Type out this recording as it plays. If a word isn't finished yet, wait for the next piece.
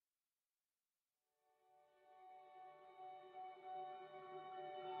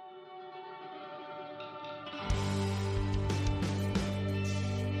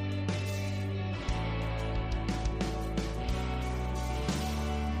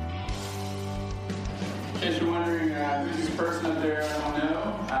Who's this person up there I don't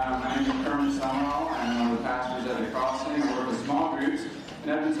know? My name is Kermit Summerall. I'm one of the pastors at the Crossing. I work with small groups.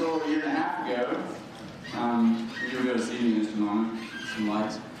 And up until a year and a half ago, you'll go to see me in just a moment, some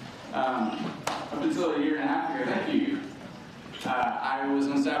lights. Up until a year and a half ago, thank you. I was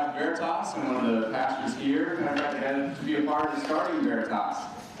on staff with Veritas. I'm one of the pastors here. And I got to be a part of starting Veritas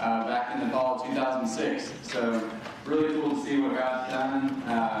back in the fall of 2006. So really cool to see what God's done.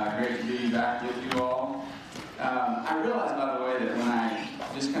 Great to be back with you all. I realized, by the way, that when I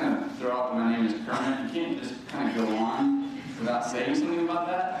just kind of throw out that my name is Kermit, you can't just kind of go on without saying something about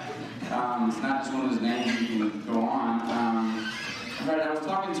that. It's not just one of those names you can go on. In fact, I was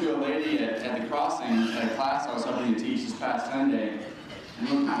talking to a lady at the Crossing at a class I was helping to teach this past Sunday, and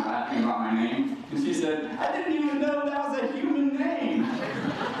we were kind of laughing about my name, and she said, "I didn't even know that was a human name."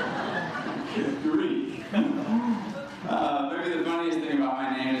 Good grief. Maybe the funniest thing about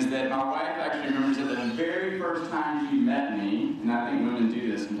my name is that my wife actually remembers that the very first time she met me, and I think women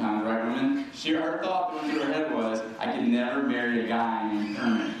do this sometimes, right, women? Her thought that went through her head was, I could never marry a guy named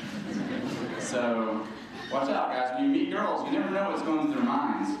Kermit. So, watch out, guys. When you meet girls, you never know what's going through their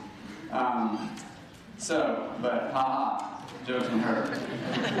minds. But haha, jokes on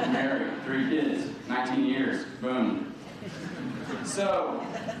her. Married, 3 kids, 19 years, boom. So,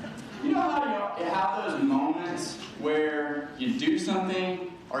 you know how you have those moments where you do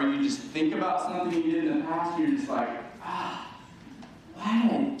something, or you just think about something you did in the past, and you're just like, why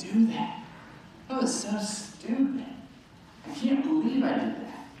did I do that? That was so stupid. I can't believe I did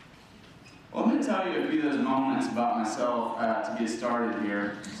that. Well, I'm going to tell you a few of those moments about myself to get started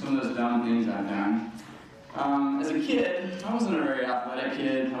here. Some of those dumb things I've done. As a kid, I wasn't a very athletic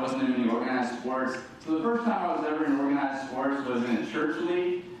kid. I wasn't in any organized sports. So the first time I was ever in organized sports was in a church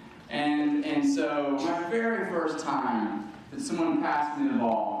league. And so my very first time that someone passed me the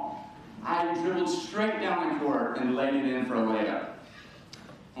ball, I dribbled straight down the court and laid it in for a layup.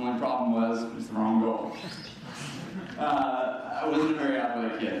 Only problem was, it was the wrong goal. I wasn't a very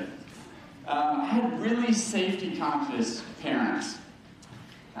athletic kid. I had really safety-conscious parents.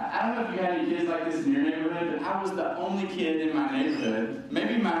 I don't know if you had any kids like this in your neighborhood, but I was the only kid in my neighborhood,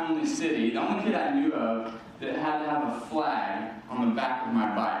 maybe my only city, the only kid I knew of that had to have a flag on the back of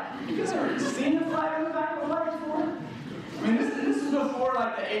my bike. You guys ever seen a flag on the back of a bike before? I mean, this is before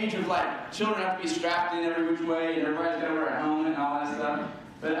like the age of like children have to be strapped in every which way and everybody's got to wear a helmet and all that stuff.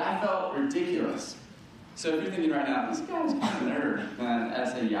 But I felt ridiculous. So if you're thinking right now, this guy's kind of a nerd, then I'd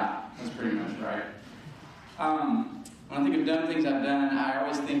say, yeah, that's pretty much right. When I think of dumb things I've done, I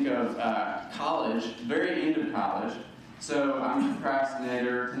always think of college, very end of college. So I'm a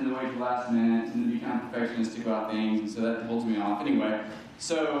procrastinator, tend to wait till the last minute, tend to be kind of perfectionistic about things, and so that holds me off. Anyway,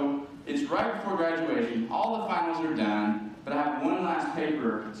 so it's right before graduation, all the finals are done, but I have one last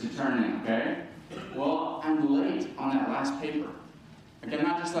paper to turn in, okay? Well, I'm late on that last paper. Like, I'm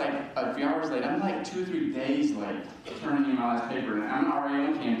not just like a few hours late, I'm like 2 or 3 days late turning in my last paper. And I'm already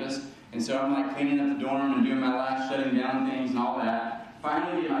on campus, and so I'm like cleaning up the dorm and doing my last shutting down things and all that.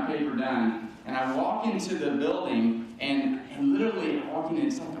 Finally get my paper done, and I walk into the building, and literally I walk in,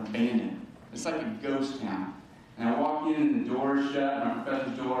 it's like abandoned. It's like a ghost town. And I walk in, and the door's shut, my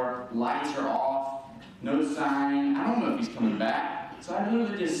professor's door, lights are off, no sign. I don't know if he's coming back. So I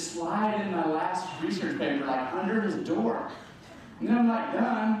literally just slide in my last research paper like under his door. And then I'm like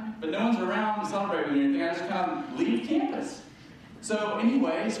done, but no one's around to celebrate with me or anything. I just kind of leave campus. So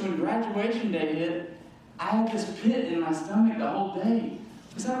anyway, so when graduation day hit, I had this pit in my stomach the whole day.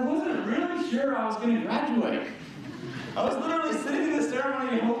 Because I wasn't really sure I was going to graduate. I was literally sitting in the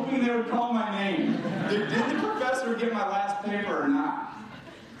ceremony hoping they would call my name. Did the professor get my last paper or not?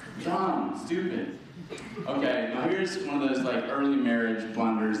 Dumb, stupid. Okay, now here's one of those like early marriage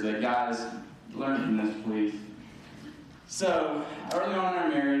blunders that guys learn from this, please. So, early on in our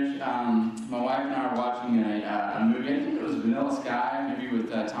marriage, my wife and I were watching a movie. I think it was Vanilla Sky, maybe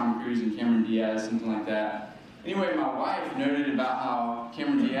with Tom Cruise and Cameron Diaz, something like that. Anyway, my wife noted about how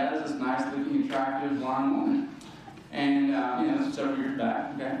Cameron Diaz is this nice-looking, attractive, blonde woman. And, this was several years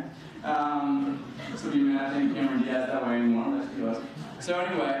back, okay? So you may not think Cameron Diaz that way anymore, but she was. So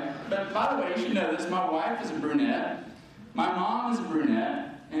anyway, but by the way, you should know this, my wife is a brunette, my mom is a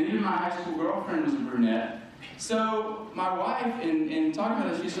brunette, and even my high school girlfriend was a brunette. So my wife, in talking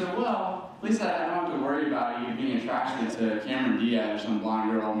about this, she said, well, at least I don't have to worry about you being attracted to Cameron Diaz or some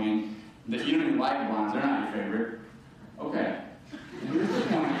blonde girl. I mean, that you don't even like blondes, they're not your favorite. Okay. Here's the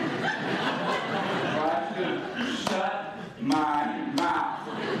point. I should shut my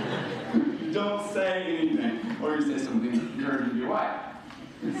mouth. Don't say anything. Or you say something encouraging to your wife.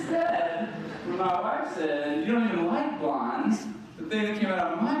 Instead, when my wife said, you don't even like blondes, the thing that came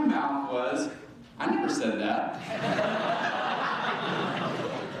out of my mouth was, I never said said that.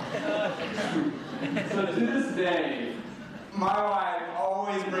 So to this day, my wife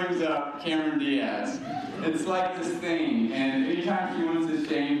always brings up Cameron Diaz. It's like this thing, and anytime she wants to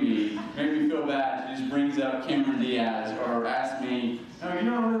shame me, make me feel bad, she just brings up Cameron Diaz or asks me, "Oh, you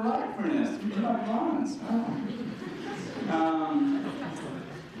don't really like Ernest. You like Bonds."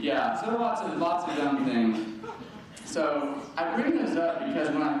 Yeah, so lots of dumb things. So I bring those up because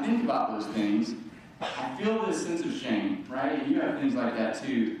when I think about those things, I feel this sense of shame, right? And you have things like that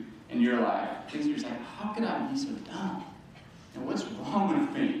too in your life. Things you're just like, how could I be so dumb? And what's wrong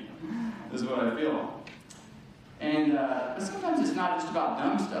with me? Is what I feel. And but sometimes it's not just about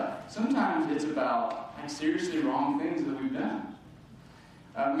dumb stuff. Sometimes it's about like seriously wrong things that we've done.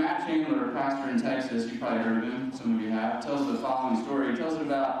 Matt Chandler, a pastor in Texas, you probably heard of him, some of you have, tells the following story. He tells it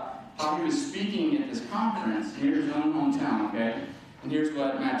about how he was speaking at this conference near his own hometown, okay? And here's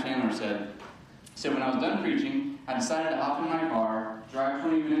what Matt Chandler said. He said, when I was done preaching, I decided to hop in my car, drive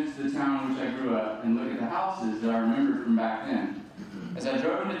 20 minutes to the town in which I grew up, and look at the houses that I remembered from back then. As I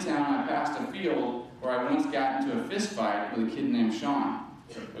drove into town, I passed a field where I once got into a fist fight with a kid named Sean.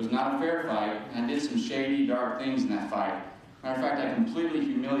 It was not a fair fight, and I did some shady, dark things in that fight. Matter of fact, I completely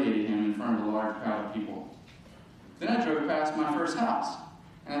humiliated him in front of a large crowd of people. Then I drove past my first house,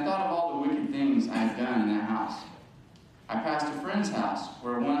 and I thought of all the wicked things I had done in that house. I passed a friend's house,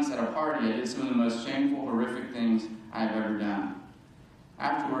 where once at a party I did some of the most shameful, horrific things I have ever done.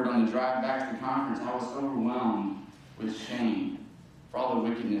 Afterward, on the drive back to the conference, I was overwhelmed with shame for all the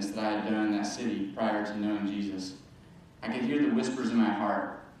wickedness that I had done in that city prior to knowing Jesus. I could hear the whispers in my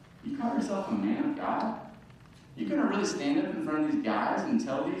heart. You call yourself a man of God? You going to really stand up in front of these guys and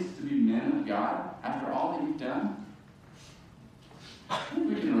tell these to be men of God after all that you've done? I think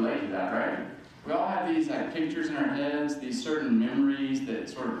we can relate to that, right? We all have these like pictures in our heads, these certain memories that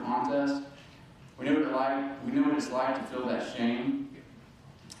sort of haunt us. We know what it's like to feel that shame.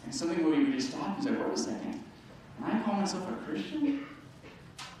 And something where we just stop and say, wait a second, am I calling myself a Christian?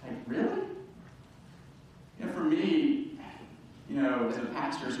 Like, really? You know, for me, as a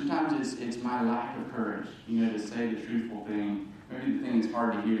pastor, sometimes it's my lack of courage, to say the truthful thing. Maybe the thing that's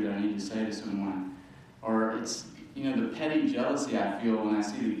hard to hear that I need to say to someone. Or it's, the petty jealousy I feel when I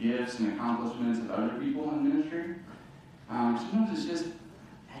see the gifts and accomplishments of other people in ministry. Sometimes it's just,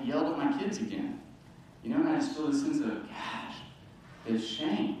 I yelled at my kids again. And I just feel this sense of, gosh, this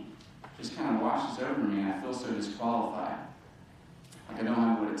shame just kind of washes over me, and I feel so disqualified. Like I don't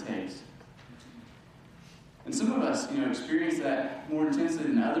have what it takes. And some of us, experience that more intensely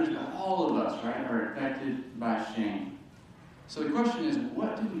than others, but all of us, right, are affected by shame. So the question is,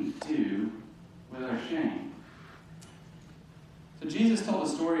 what do we do with our shame? So Jesus told a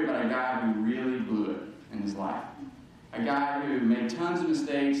story about a guy who really blew it in his life. A guy who made tons of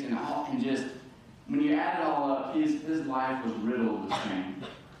mistakes and just, when you add it all up, his life was riddled with shame.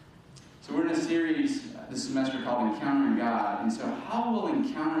 So we're in a series this semester called Encountering God. And so how will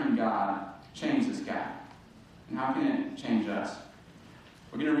encountering God change this guy? And how can it change us?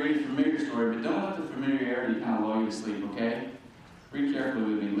 We're going to read a familiar story, but don't let the familiarity kind of lull you to sleep, okay? Read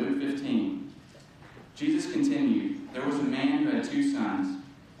carefully with me. Luke 15. Jesus continued, there was a man who had 2 sons.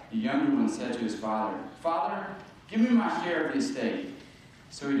 The younger one said to his father, Father, give me my share of the estate.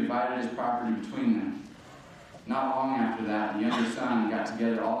 So he divided his property between them. Not long after that, the younger son got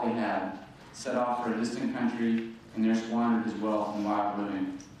together all he had, set off for a distant country, and there squandered his wealth in wild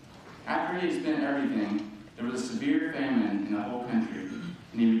living. After he had spent everything, there was a severe famine in the whole country,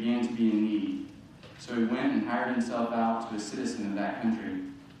 and he began to be in need. So he went and hired himself out to a citizen of that country,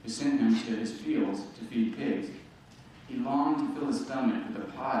 who sent him to his fields to feed pigs. He longed to fill his stomach with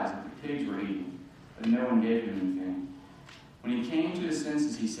the pods that the pigs were eating, but no one gave him anything. When he came to his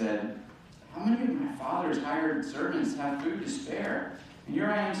senses, he said, how many of my father's hired servants have food to spare? And here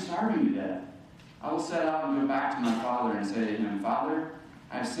I am starving to death. I will set out and go back to my father and say to him, Father,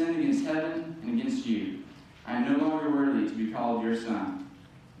 I have sinned against heaven and against you. I am no longer worthy to be called your son.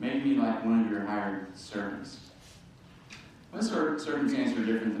 Make me like one of your hired servants. Well, this sort of circumstances are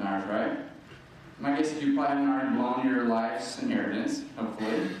different than ours, right? My guess is you probably haven't already blown your life's inheritance,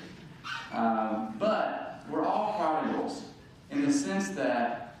 hopefully. But we're all prodigals in the sense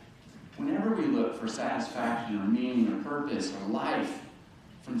that whenever we look for satisfaction or meaning or purpose or life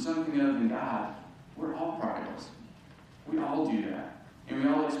from something other than God, we're all prodigals. We all do that. And we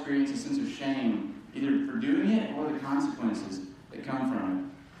all experience a sense of shame either for doing it or the consequences that come from it.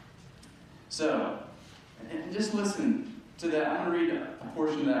 So, and just listen to that. I'm going to read a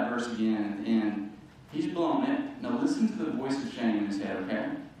portion of that verse again at the end. He's blown it. Now listen to the voice of shame in his head, okay?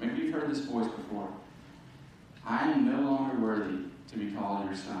 Maybe you've heard this voice before. I am no longer worthy to be called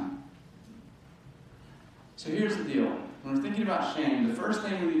your son. So here's the deal. When we're thinking about shame, the first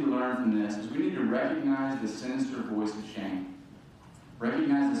thing we need to learn from this is we need to recognize the sinister voice of shame.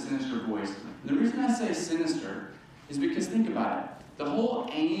 Recognize the sinister voice. And the reason I say sinister is because think about it. The whole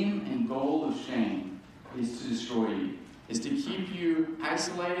aim and goal of shame is to destroy you, is to keep you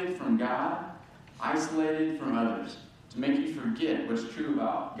isolated from God, isolated from others, to make you forget what's true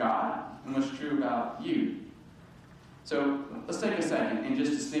about God and what's true about you. So let's take a second and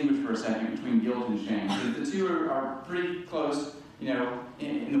just distinguish for a second between guilt and shame. Because the two are pretty close,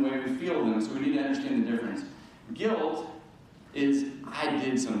 in the way we feel them, so we need to understand the difference. Guilt is, I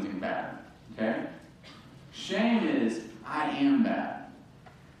did something bad, okay? Shame is, I am bad.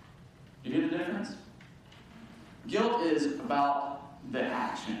 You hear the difference? Guilt is about the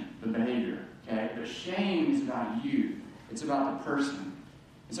action, the behavior, okay? But shame is about you. It's about the person.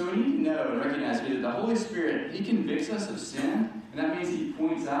 And so we need to know and recognize here that the Holy Spirit, He convicts us of sin, and that means He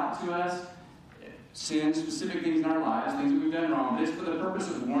points out to us sin, specific things in our lives, things that we've done wrong. But it's for the purpose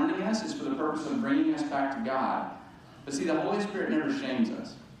of warning us. It's for the purpose of bringing us back to God. But see, the Holy Spirit never shames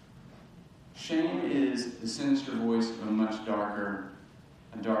us. Shame is the sinister voice of a much darker,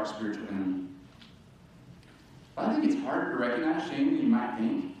 a dark spiritual enemy. But I think it's harder to recognize shame than you might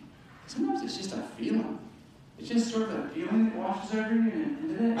think. Sometimes it's just a feeling. It's just sort of a feeling that washes over you,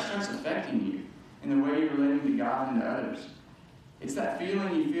 and then it starts affecting you in the way you're relating to God and to others. It's that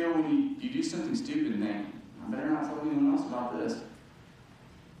feeling you feel when you do something stupid and think, I better not tell anyone else about this.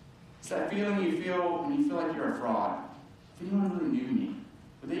 It's that feeling you feel when you feel like you're a fraud. If anyone really knew me,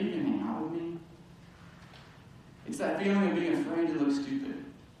 would they even hang out with me? It's that feeling of being afraid to look stupid,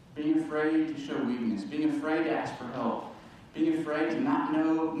 being afraid to show weakness, being afraid to ask for help, being afraid to not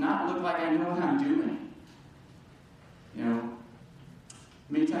look like I know what I'm doing.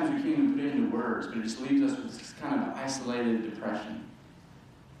 Many times we can't even put it into words, but it just leaves us with this kind of isolated depression.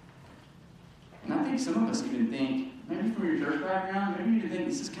 And I think some of us even think, maybe from your church background, maybe you think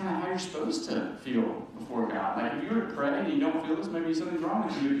this is kind of how you're supposed to feel before God. Like if you were to pray and you don't feel this, maybe something's wrong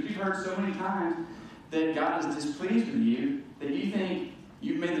with you. If you've heard so many times that God is displeased with you, that you think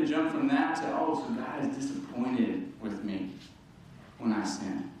you've made the jump from that to, so God is disappointed with me when I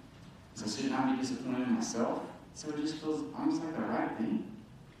sin. So shouldn't I be disappointed in myself? So it just feels almost like the right thing.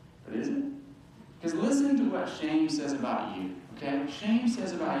 But is it? Because listen to what shame says about you. Okay? Shame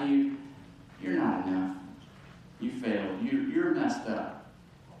says about you, you're not enough. You failed. You're messed up.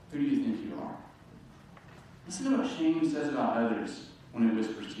 Who do you think you are? Listen to what shame says about others when it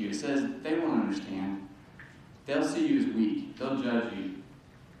whispers to you. It says they won't understand. They'll see you as weak. They'll judge you.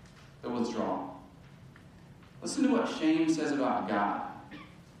 They'll withdraw. Listen to what shame says about God.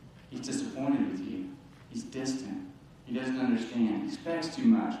 He's disappointed with you. He's distant. He doesn't understand. He expects too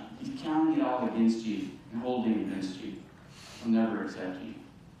much. He's counting it all against you and holding it against you. He'll never accept you.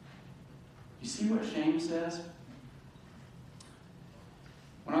 You see what shame says?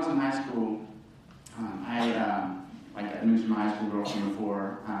 When I was in high school, like I mentioned my high school girlfriend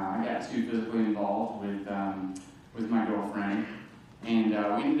before, I got too physically involved with my girlfriend, and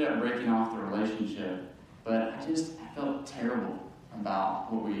we ended up breaking off the relationship. But I felt terrible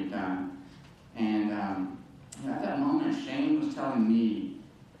about what we had done. And at that moment, shame was telling me,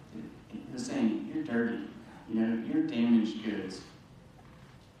 it was saying, you're dirty. You're damaged goods.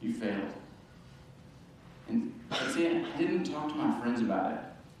 You failed. But see, I didn't talk to my friends about it.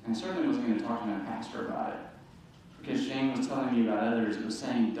 And I certainly wasn't going to talk to my pastor about it. Because shame was telling me about others. It was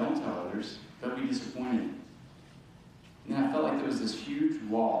saying, don't tell others. They'll be disappointed. And then I felt like there was this huge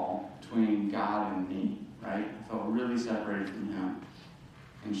wall between God and me, right? I felt really separated from Him.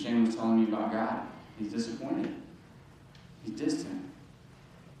 And shame was telling me about God. He's disappointed. He's distant.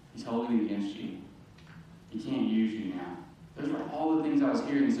 He's holding it against you. He can't use you now. Those were all the things I was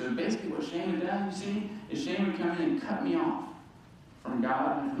hearing. So basically what shame had done, you see, is shame would come in and cut me off from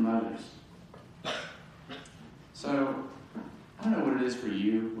God and from others. So, I don't know what it is for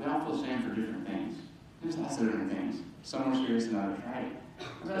you. We all feel shame for different things. There's lots of different things. Some more serious than others, right?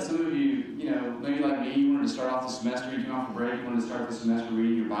 I bet some of you, maybe like me, you wanted to start off the semester, you came off a break, you wanted to start the semester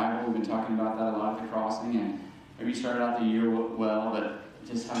reading your Bible. We've been talking about that a lot at the Crossing, and maybe you started out the year well, but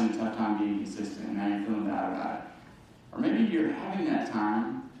just having a tough time being consistent, and now you're feeling bad about it. Or maybe you're having that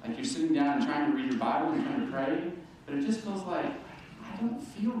time, like you're sitting down and trying to read your Bible and trying to pray, but it just feels like, I don't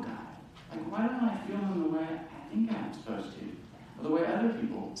feel God. Like, why don't I feel Him the way I think I'm supposed to? Or the way other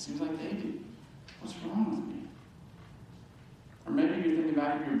people, it seems like they do. What's wrong with me? Or maybe you're thinking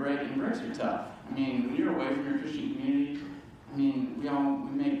back of your break, and breaks are tough. I mean, when you're away from your Christian community, we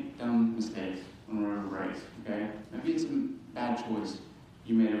make dumb mistakes when we're over breaks, okay? Maybe it's a bad choice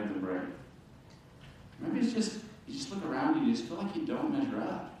you made over the break. Maybe it's just, you just look around and you just feel like you don't measure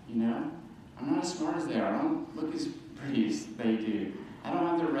up, I'm not as smart as they are. I don't look as pretty as they do. I don't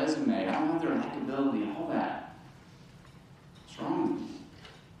have their resume. I don't have their likability, all that. What's wrong with me?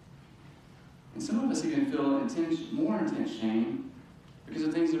 And some of us even feel more intense shame because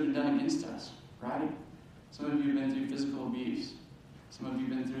of things that have been done against us, right? Some of you have been through physical abuse. Some of you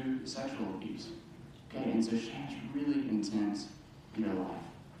have been through sexual abuse. Okay, and so shame's really intense in your life.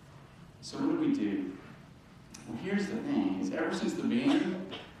 So what do? Well, here's the thing, is ever since the beginning,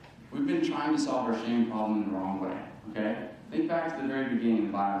 we've been trying to solve our shame problem in the wrong way, okay? Think back to the very beginning of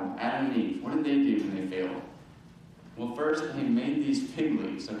the Bible. Adam and Eve, what did they do when they failed? Well, first, they made these fig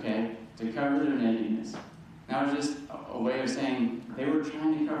leaves, okay, to cover their nakedness. That was just a way of saying they were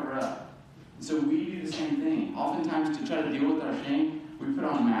trying to cover up. And so we do the same thing. Oftentimes, to try to deal with our shame, we put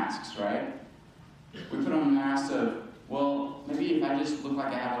on masks, right? We put on masks of, well, maybe if I just look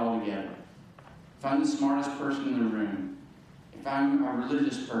like I have it all together. If I'm the smartest person in the room. If I'm a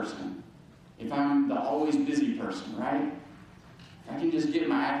religious person. If I'm the always busy person, right? If I can just get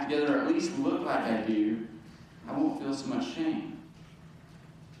my act together, or at least look like I do, I won't feel so much shame.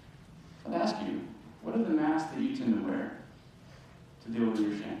 I'd ask you, what are the masks that you tend to wear to deal with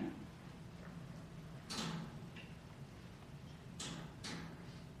your shame?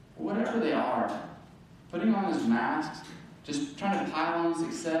 Whatever they are, putting on those masks, just trying to pile on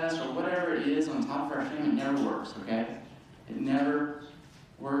success or whatever it is on top of our shame, it never works, okay? It never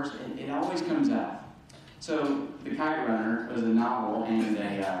works. It always comes out. So, The Kite Runner was a novel and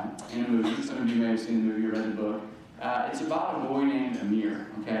a movie. Some of you may have seen the movie or read the book. It's about a boy named Amir,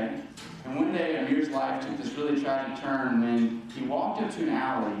 okay? And one day, Amir's life took this really tragic turn when he walked up to an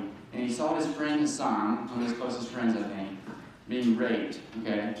alley and he saw his friend Hassan, one of his closest friends, I think, being raped,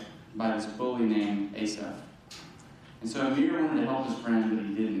 okay, by this bully named Asaf. And so Amir wanted to help his friend, but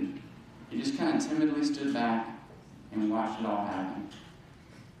he didn't. He just kind of timidly stood back and watched it all happen.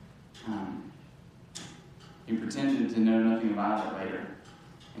 He pretended to know nothing about it later.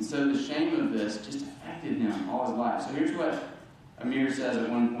 And so the shame of this just affected him all his life. So here's what Amir says at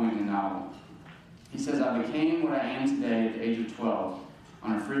one point in the novel. He says, "I became what I am today at the age of 12,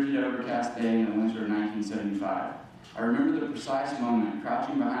 on a frigid, overcast day in the winter of 1975. I remember the precise moment,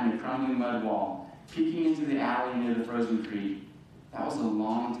 crouching behind a crumbling mud wall, peeking into the alley near the frozen creek. That was a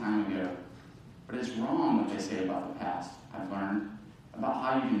long time ago. But it's wrong what they say about the past, I've learned, about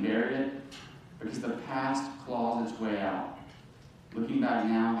how you can bury it, because the past claws its way out. Looking back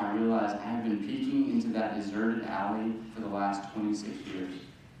now, I realize I have been peeking into that deserted alley for the last 26 years."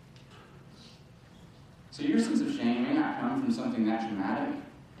 So your sense of shame may not come from something that traumatic,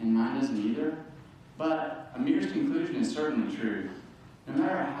 and mine doesn't either, but Amir's conclusion is certainly true. No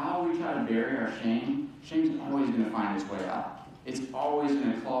matter how we try to bury our shame, shame's always going to find its way out. It's always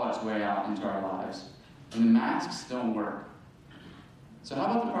going to claw its way out into our lives. And the masks don't work. So how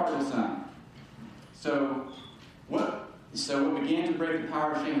about the prodigal son? So what began to break the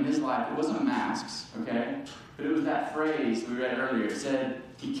power of shame in his life, it wasn't masks, okay? But it was that phrase we read earlier. It said,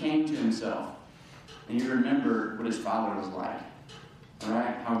 he came to himself. And he remembered what his father was like. All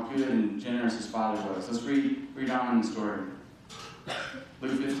right? How good and generous his father was. Let's read on in the story.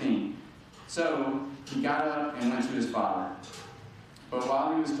 Luke 15. So he got up and went to his father. But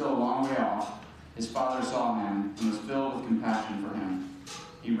while he was still a long way off, his father saw him and was filled with compassion for him.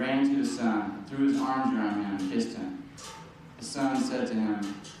 He ran to his son, threw his arms around him, and kissed him. His son said to him,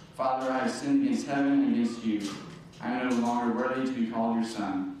 "Father, I have sinned against heaven and against you. I am no longer worthy to be called your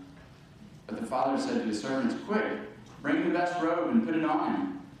son." But the father said to his servants, "Quick, bring the best robe and put it on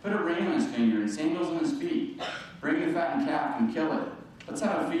him. Put a ring on his finger and sandals on his feet. Bring the fattened calf and kill it. Let's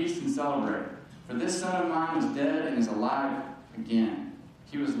have a feast and celebrate. For this son of mine was dead and is alive again.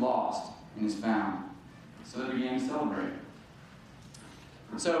 He was lost and is found." So they began to celebrate.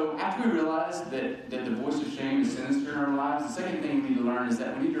 So after we realize that the voice of shame is sinister in our lives, the second thing we need to learn is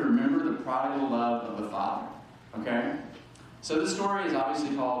that we need to remember the prodigal love of the Father. Okay? So this story is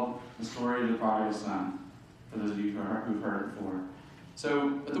obviously called the story of the prodigal son, for those of you who've heard it before.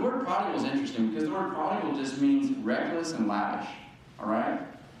 But the word prodigal is interesting because the word prodigal just means reckless and lavish. All right?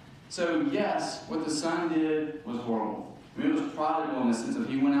 So yes, what the son did was horrible. I mean, it was prodigal in the sense of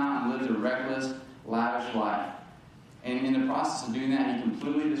he went out and lived a reckless, lavish life. And in the process of doing that, he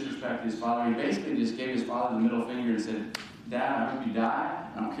completely disrespected his father. He basically just gave his father the middle finger and said, "Dad, I hope you die.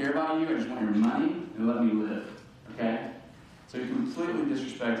 I don't care about you. I just want your money and let me live." Okay? So he completely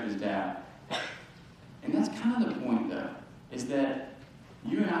disrespected his dad. And that's kind of the point, though, is that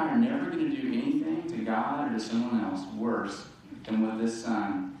you and I are never going to do anything to God or to someone else worse than what this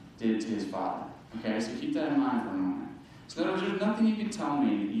son did to his father. Okay? So keep that in mind for a moment. So in other words, there's nothing you can tell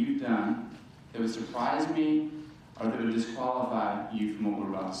me that you've done that would surprise me or that would disqualify you from what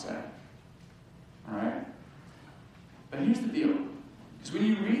we're about to say. All right? But here's the deal. Because when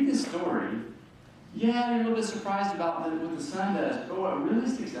you read this story, yeah, you're a little bit surprised about what the son does, but what really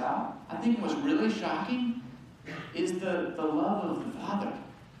sticks out, I think what's really shocking is the love of the Father,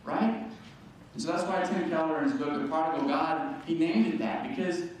 right? And so that's why Tim Keller in his book, The Prodigal God, he named it that,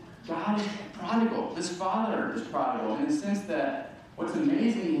 because God is prodigal. This Father is prodigal in the sense that what's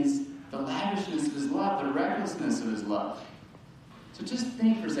amazing is the lavishness of his love, the recklessness of his love. So just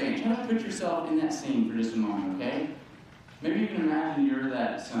think for a second. Try to put yourself in that scene for just a moment, okay? Maybe you can imagine you're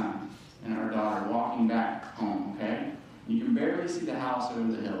that son and our daughter walking back home, okay? You can barely see the house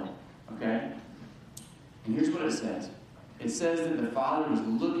over the hill, okay? And here's what it says. It says that the Father was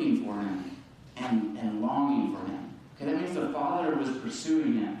looking for him and longing for him. Okay, that means the Father was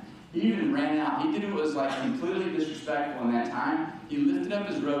pursuing him. He even ran out. He did what was like completely disrespectful in that time. He lifted up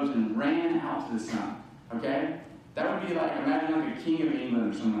his robes and ran out to the Son. Okay? That would be like, imagine like a king of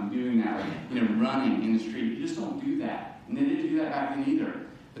England or someone doing that, like, running in the street. You just don't do that. And they didn't do that back then either.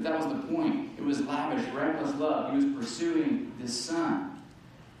 But that was the point. It was lavish, reckless love. He was pursuing this Son.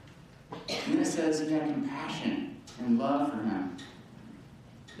 And then it says he had compassion and love for him.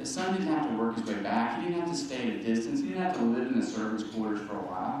 The Son didn't have to work his way back. He didn't have to stay at a distance. He didn't have to live in the servant's quarters for a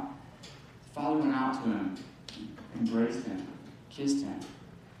while. The Father went out to him, embraced him, kissed him.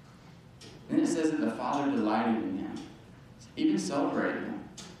 And then it says that the Father delighted in him, even celebrated him.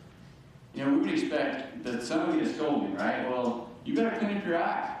 We would expect that Son would get scolding, right? Well, you better clean up your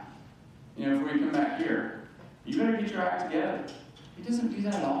act, before you come back here. You better get your act together. He doesn't do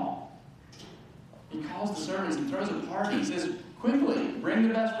that at all. He calls the servants and throws a party. He says, quickly, bring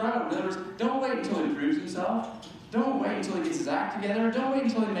the best robe. In other words, don't wait until he proves himself. Don't wait until he gets his act together. Don't wait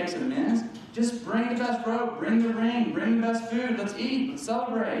until he makes amends. Just bring the best robe, bring the ring, bring the best food. Let's eat, let's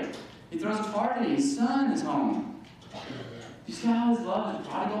celebrate. He throws a party. His son is home. You see how his love is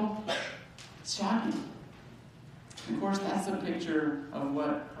prodigal? It's shocking. And of course, that's a picture of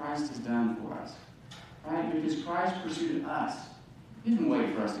what Christ has done for us. Right? Because Christ pursued us. He didn't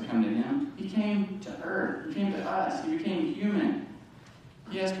wait for us to come to him. He came to earth. He came to us. He became human.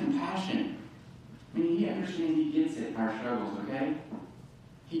 He has compassion. He understands, he gets it, our struggles, okay?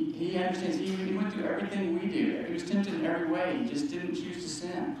 He understands, he went through everything we do. He was tempted in every way. He just didn't choose to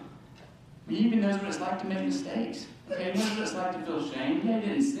sin. He even knows what it's like to make mistakes. Okay, he knows what it's like to feel shame. Yeah, he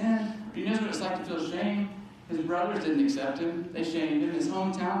didn't sin, but he knows what it's like to feel shame. His brothers didn't accept him. They shamed him. His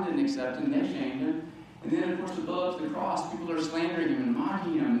hometown didn't accept him. They shamed him. And then, of course, to build up to the cross, people are slandering him and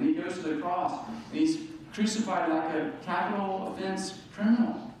mocking him. And he goes to the cross, and he's crucified like a capital offense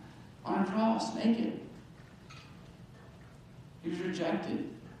criminal on a cross, naked. He was rejected.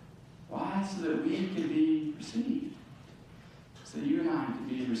 Why? So that we could be received. So that you and I could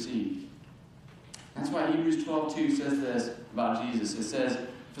be received. That's why Hebrews 12:2 says this about Jesus. It says,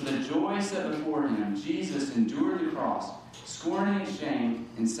 for the joy set before him, Jesus endured the cross, scorning its shame,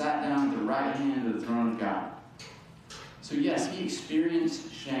 and sat down at the right hand of the throne of God. So yes, he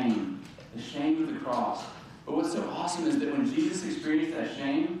experienced shame, the shame of the cross. But what's so awesome is that when Jesus experienced that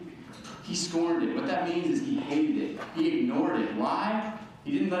shame, he scorned it. What that means is he hated it. He ignored it. Why?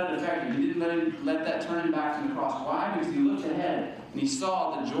 He didn't let it affect him. He didn't let that turn him back from the cross. Why? Because he looked ahead and he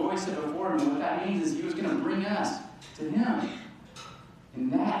saw the joy set before him. And what that means is he was going to bring us to him.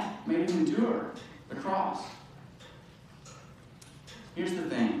 And that made him endure the cross. Here's the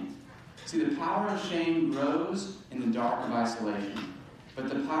thing. See, the power of shame grows in the dark of isolation. But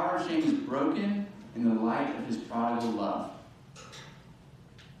the power of shame is broken in the light of his prodigal love.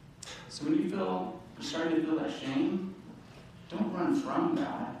 So when you're starting to feel that shame, don't run from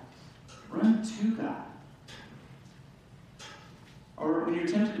God. Run to God. Or when you're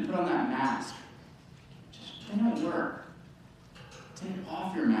tempted to put on that mask, they don't work. Take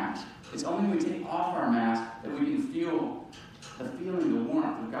off your mask. It's only when we take off our mask that we can feel the feeling, the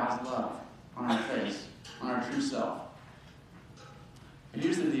warmth of God's love on our face, on our true self. But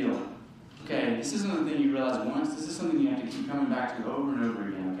here's the deal. Okay, this isn't a thing you realize once. This is something you have to keep coming back to over and over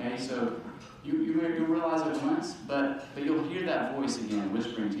again, okay? So you'll realize it once, but you'll hear that voice again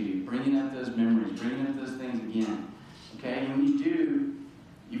whispering to you, bringing up those memories, bringing up those things again, okay? And when you do,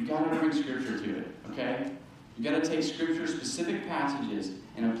 you've got to bring Scripture to it, okay? You've got to take Scripture-specific passages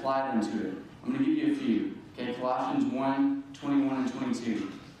and apply them to it. I'm going to give you a few, okay? Colossians 1, 21 and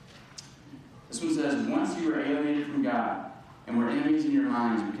 22. This one says, once you were alienated from God, and were enemies in your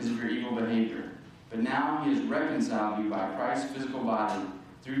minds because of your evil behavior. But now he has reconciled you by Christ's physical body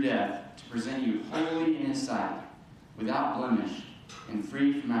through death to present you holy in his sight, without blemish, and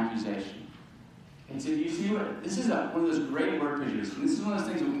free from accusation. And so you see this is one of those great word pictures. And this is one of those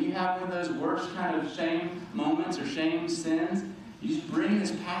things that when you have one of those worst kind of shame moments or shame sins, you just bring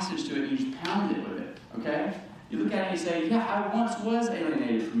this passage to it and you just pound it with it. Okay? You look at it and you say, yeah, I once was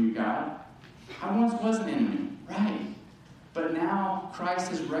alienated from you, God. I once was an enemy. Right. But now Christ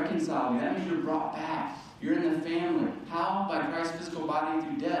has reconciled you. That means you're brought back. You're in the family. How? By Christ's physical body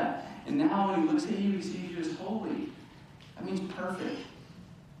through death. And now when he looks at you, he sees you as holy. That means perfect.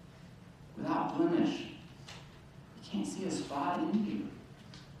 Without blemish. He can't see a spot in you.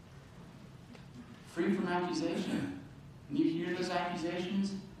 Free from accusation. When you hear those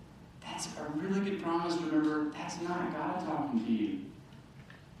accusations, that's a really good promise. Remember, that's not God talking to you.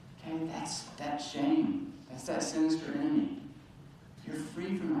 Okay, that's that shame. That's that sinister enemy. You're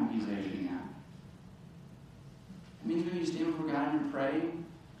free from accusation now. It means when you stand before God and you're praying,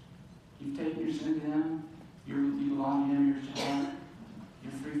 you've taken your sin to Him, you belong to Him, you're His child,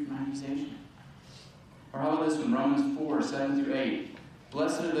 you're free from accusation. Or how about this one, Romans 4, 7 through 8.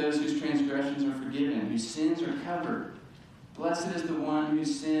 Blessed are those whose transgressions are forgiven, whose sins are covered. Blessed is the one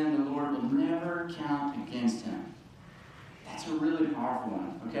whose sin the Lord will never count against him. That's a really powerful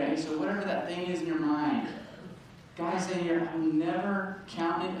one, okay? So whatever that thing is in your mind, God's saying here, I will never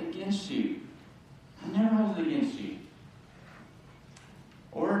count it against you. I never hold it against you.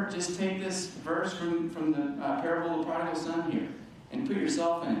 Or just take this verse from the parable of the prodigal son here and put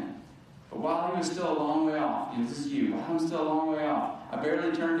yourself in it. But while he was still a long way off, this is you, while I'm still a long way off, I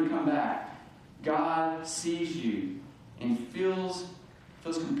barely turned to come back. God sees you and feels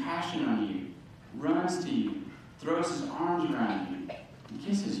compassion on you, runs to you, throws his arms around you, and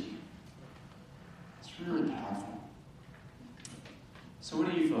kisses you. It's really powerful. So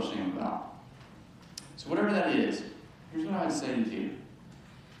what do you feel shame about? So whatever that is, here's what I would say to you.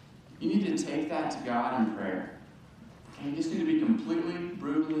 You need to take that to God in prayer. Okay? You just need to be completely,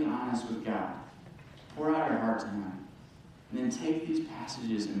 brutally honest with God. Pour out your heart to Him. And then take these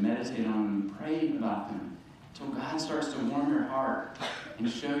passages and meditate on them and pray about them until God starts to warm your heart and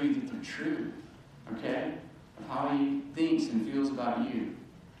show you that they're true. Okay? Of how He thinks and feels about you.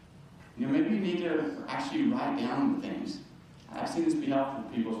 Maybe you need to actually write down the things. I've seen this be helpful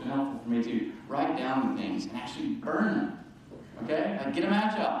for people. It's been helpful for me too. Write down the things and actually burn them. Okay? Like get a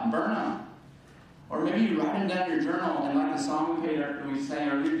match out and burn them. Or maybe you write them down in your journal, and like the song we sang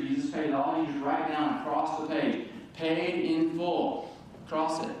earlier, Jesus paid it all, you just write down across the page. Paid in full.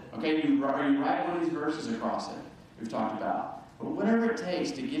 Cross it. Okay? You write one of these verses across it we've talked about. But whatever it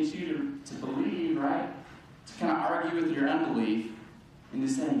takes to get you to believe, right? To kind of argue with your unbelief and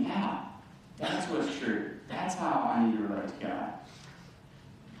to say, yeah, that's what's true. That's how I need to relate to God.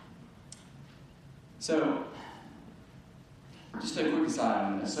 So, just a quick aside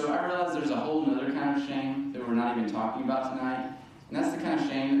on this. So I realize there's a whole other kind of shame that we're not even talking about tonight. And that's the kind of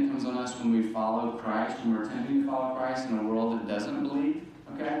shame that comes on us when we follow Christ, when we're attempting to follow Christ in a world that doesn't believe.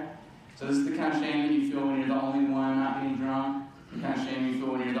 Okay? So this is the kind of shame that you feel when you're the only one not getting drunk. The kind of shame you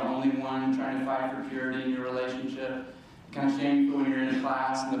feel when you're the only one trying to fight for purity in your relationship. The kind of shame you feel when you're in a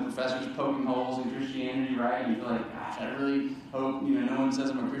class and the professor's poking holes in Christianity, right? And you feel like, gosh, I really hope no one says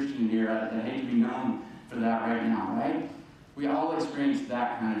I'm a Christian here. I hate to be known for that right now, right? We all experience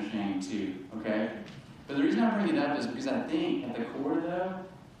that kind of shame too, okay? But the reason I bring it up is because I think at the core, though,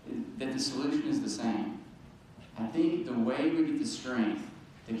 that the solution is the same. I think the way we get the strength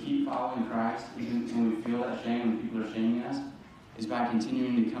to keep following Christ, even when we feel that shame, when people are shaming us, is by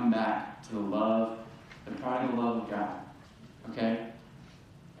continuing to come back to the love, the prodigal love of God. Okay?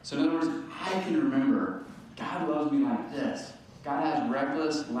 So in other words, I can remember God loves me like this. God has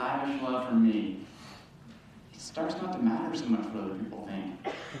reckless, lavish love for me. It starts not to matter so much what other people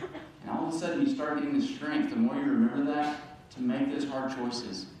think. And all of a sudden you start getting the strength, the more you remember that, to make those hard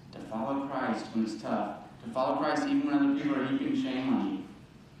choices, to follow Christ when it's tough, to follow Christ even when other people are heaping shame on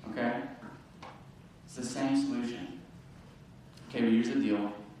you. Okay? It's the same solution. Okay, but here's the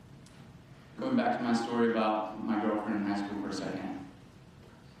deal. Going back to my story about my girlfriend in high school for a second.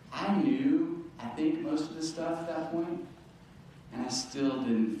 I knew, I think, most of this stuff at that point, and I still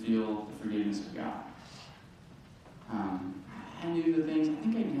didn't feel the forgiveness of God. I knew the things, I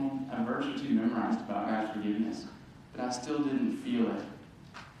think I even had a verse or two memorized about God's forgiveness, but I still didn't feel it.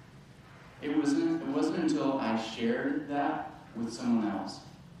 It wasn't until I shared that with someone else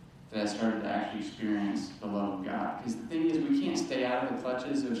that I started to actually experience the love of God. Because the thing is, we can't stay out of the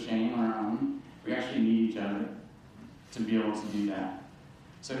clutches of shame on our own. We actually need each other to be able to do that.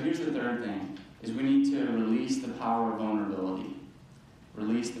 So here's the third thing, is we need to release the power of vulnerability.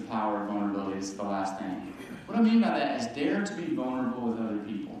 Release the power of vulnerability is the last thing. What I mean by that is dare to be vulnerable with other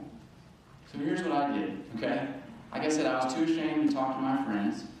people. So here's what I did, okay? Like I said, I was too ashamed to talk to my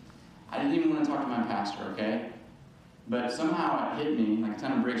friends. I didn't even want to talk to my pastor, okay? But somehow it hit me like a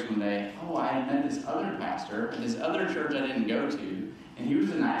ton of bricks one day. Oh, I had met this other pastor at this other church I didn't go to, and he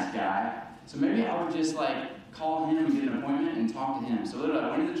was a nice guy. So maybe I would just call him and get an appointment and talk to him. So literally,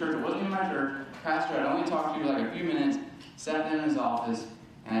 I went to the church. It wasn't even my church. Pastor I'd only talked to for a few minutes, sat down in his office,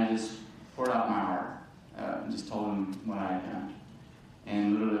 and I just poured out my heart. And just told him what I had done.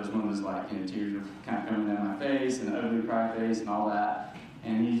 And literally, there was one of those tears were kind of coming down my face, and the ugly cry face, and all that.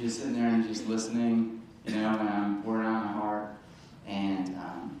 And he's just sitting there and just listening, and I'm pouring out my heart. And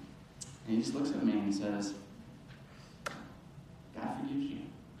he just looks at me and says, God forgives you.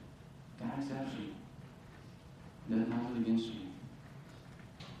 God accepts you. He doesn't hold it against you.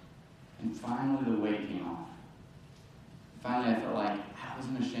 And finally, the weight came off. Finally, I felt like I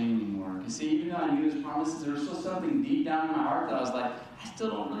wasn't ashamed anymore. Because see, even though I knew his promises, there was still something deep down in my heart that I was like, I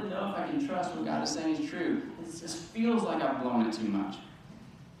still don't really know if I can trust what God is saying is true. It just feels like I've blown it too much.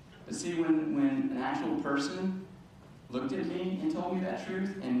 But see, when an actual person looked at me and told me that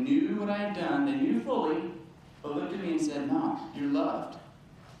truth and knew what I had done, they knew fully, but looked at me and said, no, you're loved.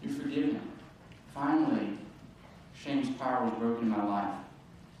 You're forgiven. Finally, shame's power was broken in my life.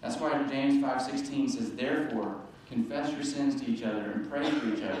 That's why James 5:16 says, therefore, confess your sins to each other and pray for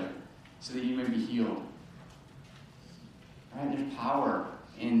each other so that you may be healed. All right, there's power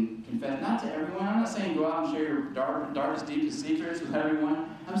in confess. Not to everyone. I'm not saying go out and share your darkest, deepest secrets with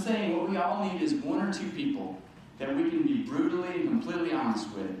everyone. I'm saying what we all need is one or two people that we can be brutally and completely honest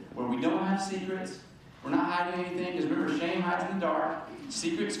with, where we don't have secrets. We're not hiding anything, because remember, shame hides in the dark.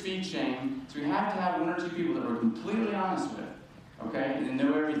 Secrets feed shame. So we have to have one or two people that we're completely honest with, okay, and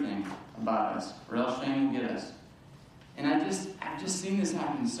know everything about us, or else shame will get us. And I've just seen this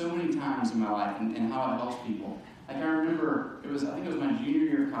happen so many times in my life, and how it helps people. I remember, I think it was my junior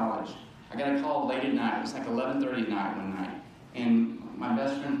year of college. I got a call late at night. It was 11:30 at night one night. And my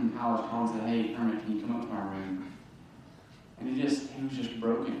best friend from college called and said, hey, Kermit, can you come up to my room? And he was just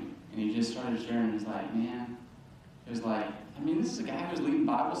broken. And he just started sharing. He's like, man, it was this is a guy who was leading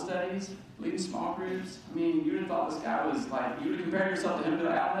Bible studies, leading small groups. You would have thought this guy was you would have compared yourself to him, and be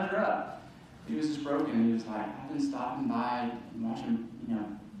like, I'll measure up. He was just broken. And he was like, I've been stopping by and watching,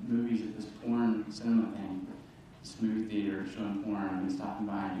 movies at this porn cinema thing, this movie theater showing porn. I've been stopping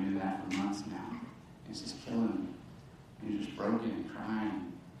by and doing that for months now. And it's just killing me. And he was just broken and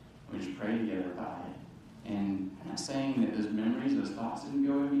crying. We just prayed together about it. And I'm not saying that those memories, those thoughts didn't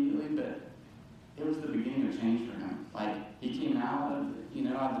go immediately, but it was the beginning of change for him. He came out of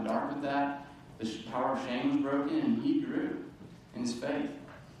the dark with that. The power of shame was broken, and he grew in his faith.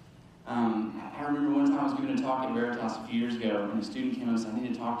 I remember one time I was giving a talk at Veritas a few years ago, and a student came up and said, I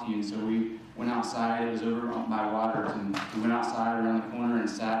need to talk to you. And so we went outside. It was over by Waters, and we went outside around the corner and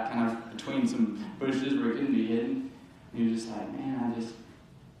sat kind of between some bushes where it couldn't be hidden. And he was just like, man,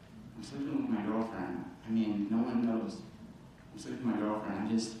 I'm sleeping with my girlfriend. No one knows. I'm sleeping with my girlfriend. I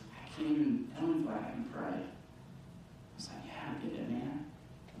don't even feel like I can pray. I was like, yeah, I get it, man.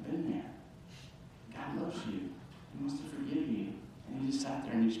 I've been there. God loves you. He wants to forgive you. And he just sat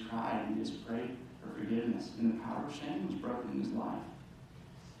there and he just cried and he just prayed for forgiveness. And the power of shame was broken in his life.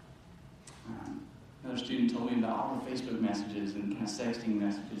 Another student told me about all the Facebook messages and kind of sexting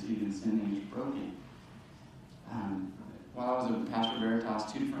messages he'd been sending was broken. While I was a pastor at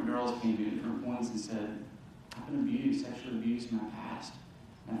Veritas, 2 different girls came to me at different points and said, I've been abused, sexually abused in my past.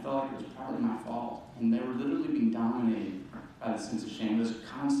 And I felt like it was partly my fault. And they were literally being dominated by the sense of shame. It was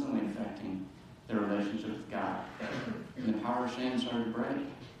constantly affecting their relationship with God. And the power of shame started to break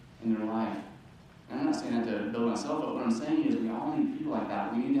in their life. And I'm not saying that to build myself up. What I'm saying is we all need people like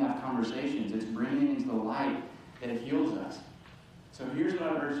that. We need to have conversations. It's bringing into the light that heals us. So here's what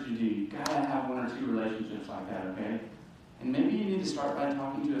I urge you to do. You've got to have 1 or 2 relationships like that, okay? And maybe you need to start by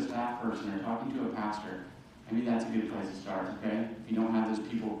talking to a staff person or talking to a pastor. Maybe that's a good place to start, okay? If you don't have those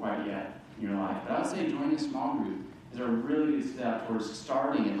people quite yet in your life. But I would say join a small group is a really good step towards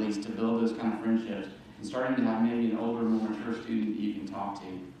starting, at least, to build those kind of friendships and starting to have maybe an older, more mature student that you can talk to,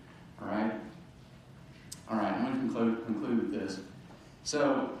 all right? All right, I'm going to conclude with this.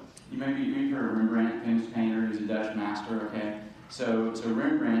 So, you've heard of Rembrandt, famous painter, who's a Dutch master, okay? So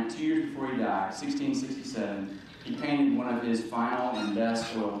Rembrandt, 2 years before he died, 1667, he painted one of his final and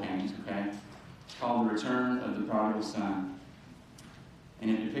best oil paintings, okay? It's called The Return of the Prodigal Son.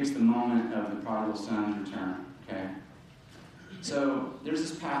 And it depicts the moment of the prodigal son's return, okay? So there's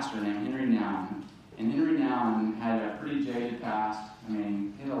this pastor named Henry Nouwen. And Henry Nouwen had a pretty jaded past.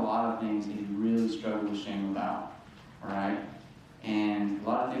 He had a lot of things that he really struggled with shame about, all right? And a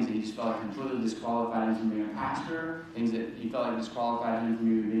lot of things that he just felt like completely disqualified him from being a pastor, things that he felt like disqualified him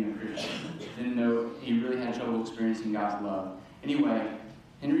from even being a Christian. Didn't know he really had trouble experiencing God's love. Anyway,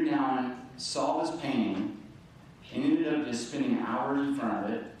 Henry Nouwen saw this painting and ended up just spending hours in front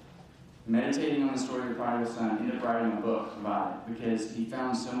of it, meditating on the story of the prodigal son, ended up writing a book about it because he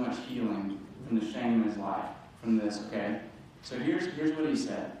found so much healing from the shame in his life from this, okay? So here's what he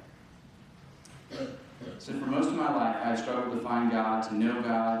said. So for most of my life, I have struggled to find God, to know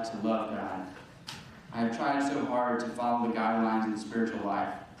God, to love God. I have tried so hard to follow the guidelines of the spiritual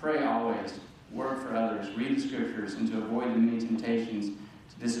life, pray always, work for others, read the scriptures, and to avoid the many temptations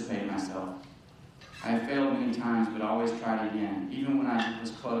to dissipate myself. I have failed many times, but always tried again, even when I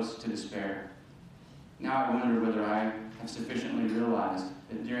was close to despair. Now I wonder whether I have sufficiently realized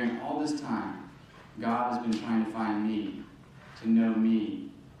that during all this time, God has been trying to find me, to know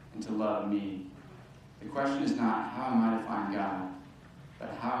me, and to love me. The question is not, how am I to find God,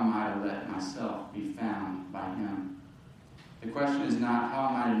 but how am I to let myself be found by Him? The question is not, how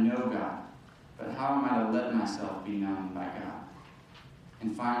am I to know God, but how am I to let myself be known by God?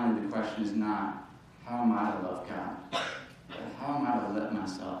 And finally, the question is not, how am I to love God, but how am I to let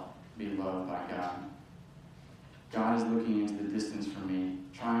myself be loved by God? God is looking into the distance for me,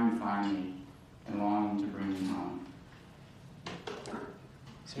 trying to find me, and longing to bring me home.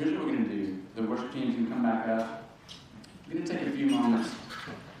 So here's what we're going to do. The worship team can come back up. We're going to take a few moments.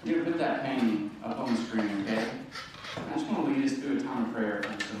 We're going to put that painting up on the screen, okay? I just want to lead us through a time of prayer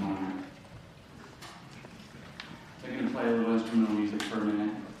for just a moment. So I'm going to play a little instrumental music for a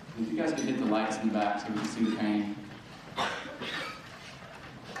minute. If you guys could hit the lights in the back so we can see the painting.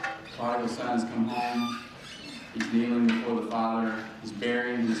 Prodigal son has come home. He's kneeling before the Father. He's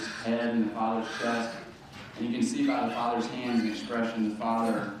burying his head in the Father's chest. And you can see by the Father's hands and expression, the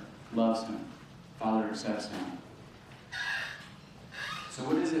Father loves him. The Father accepts him. So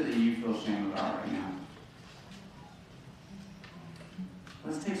what is it that you feel shame about right now?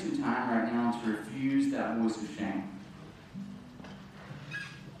 Let's take some time right now to refuse that voice of shame.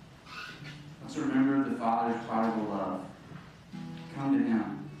 Let's remember the Father's prodigal love. Come to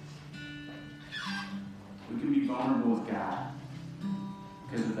Him. We can be vulnerable with God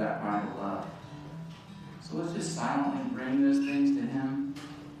because of that prodigal love. So let's just silently bring those things to Him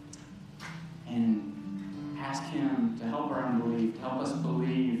and ask Him to help our unbelief, to help us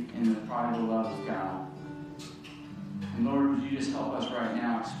believe in the prodigal love of God. And Lord, would you just help us right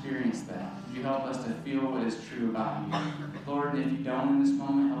now experience that? Would you help us to feel what is true about you? Lord, and if you don't in this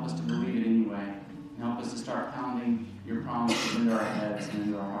moment, help us to believe it anyway. And help us to start pounding your promises into our heads and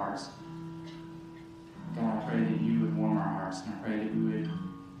into our hearts. God, I pray that you would warm our hearts, and I pray that we would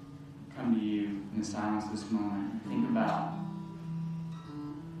come to you in the silence of this moment and think about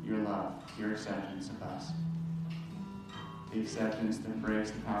your love, your acceptance of us. The acceptance that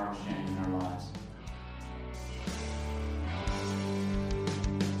breaks the power of shame in our lives.